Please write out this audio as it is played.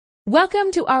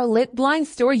Welcome to our Lit Blind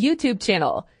Store YouTube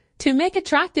channel. To make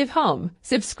attractive home,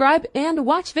 subscribe and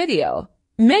watch video.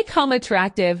 Make home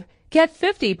attractive. Get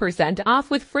 50% off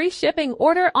with free shipping.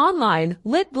 Order online,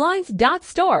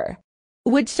 litblinds.store.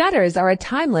 Wood shutters are a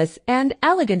timeless and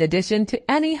elegant addition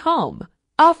to any home,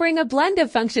 offering a blend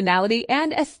of functionality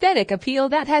and aesthetic appeal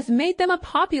that has made them a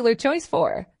popular choice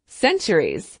for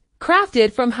centuries.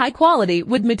 Crafted from high-quality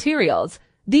wood materials,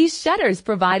 these shutters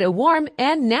provide a warm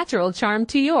and natural charm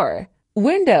to your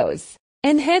windows,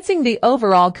 enhancing the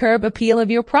overall curb appeal of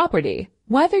your property.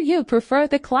 Whether you prefer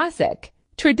the classic,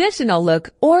 traditional look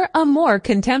or a more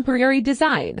contemporary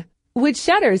design, wood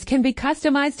shutters can be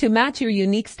customized to match your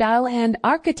unique style and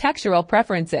architectural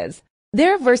preferences.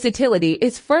 Their versatility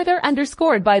is further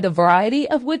underscored by the variety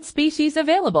of wood species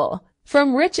available,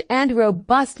 from rich and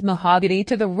robust mahogany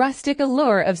to the rustic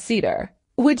allure of cedar.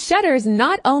 Wood shutters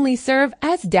not only serve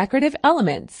as decorative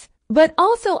elements, but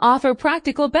also offer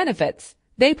practical benefits.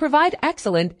 They provide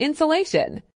excellent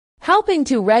insulation, helping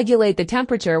to regulate the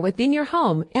temperature within your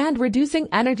home and reducing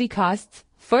energy costs.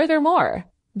 Furthermore,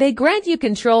 they grant you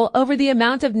control over the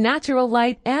amount of natural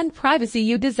light and privacy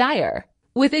you desire,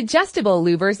 with adjustable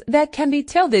louvers that can be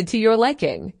tilted to your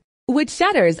liking. Wood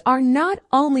shutters are not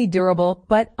only durable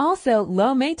but also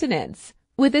low maintenance,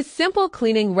 with a simple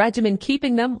cleaning regimen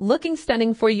keeping them looking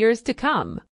stunning for years to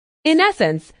come. In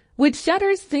essence, wood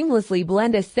shutters seamlessly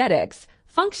blend aesthetics,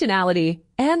 functionality,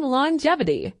 and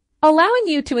longevity, allowing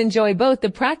you to enjoy both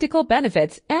the practical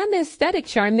benefits and the aesthetic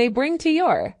charm they bring to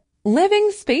your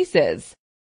living spaces.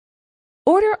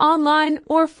 Order online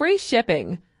or free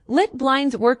shipping. Lit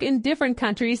blinds work in different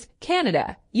countries: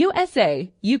 Canada,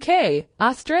 USA, UK,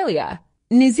 Australia,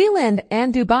 New Zealand,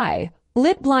 and Dubai.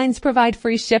 Lit blinds provide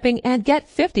free shipping and get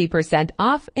 50%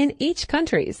 off in each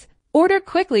countries. Order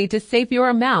quickly to save your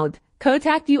amount.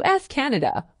 Contact US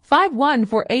Canada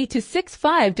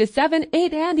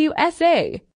 5148-265-78 and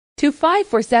USA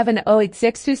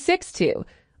 2547-086-262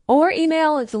 or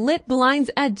email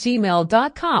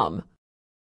litblinds@gmail.com.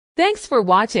 Thanks for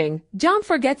watching. Don't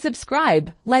forget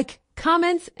subscribe, like,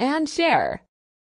 comments, and share.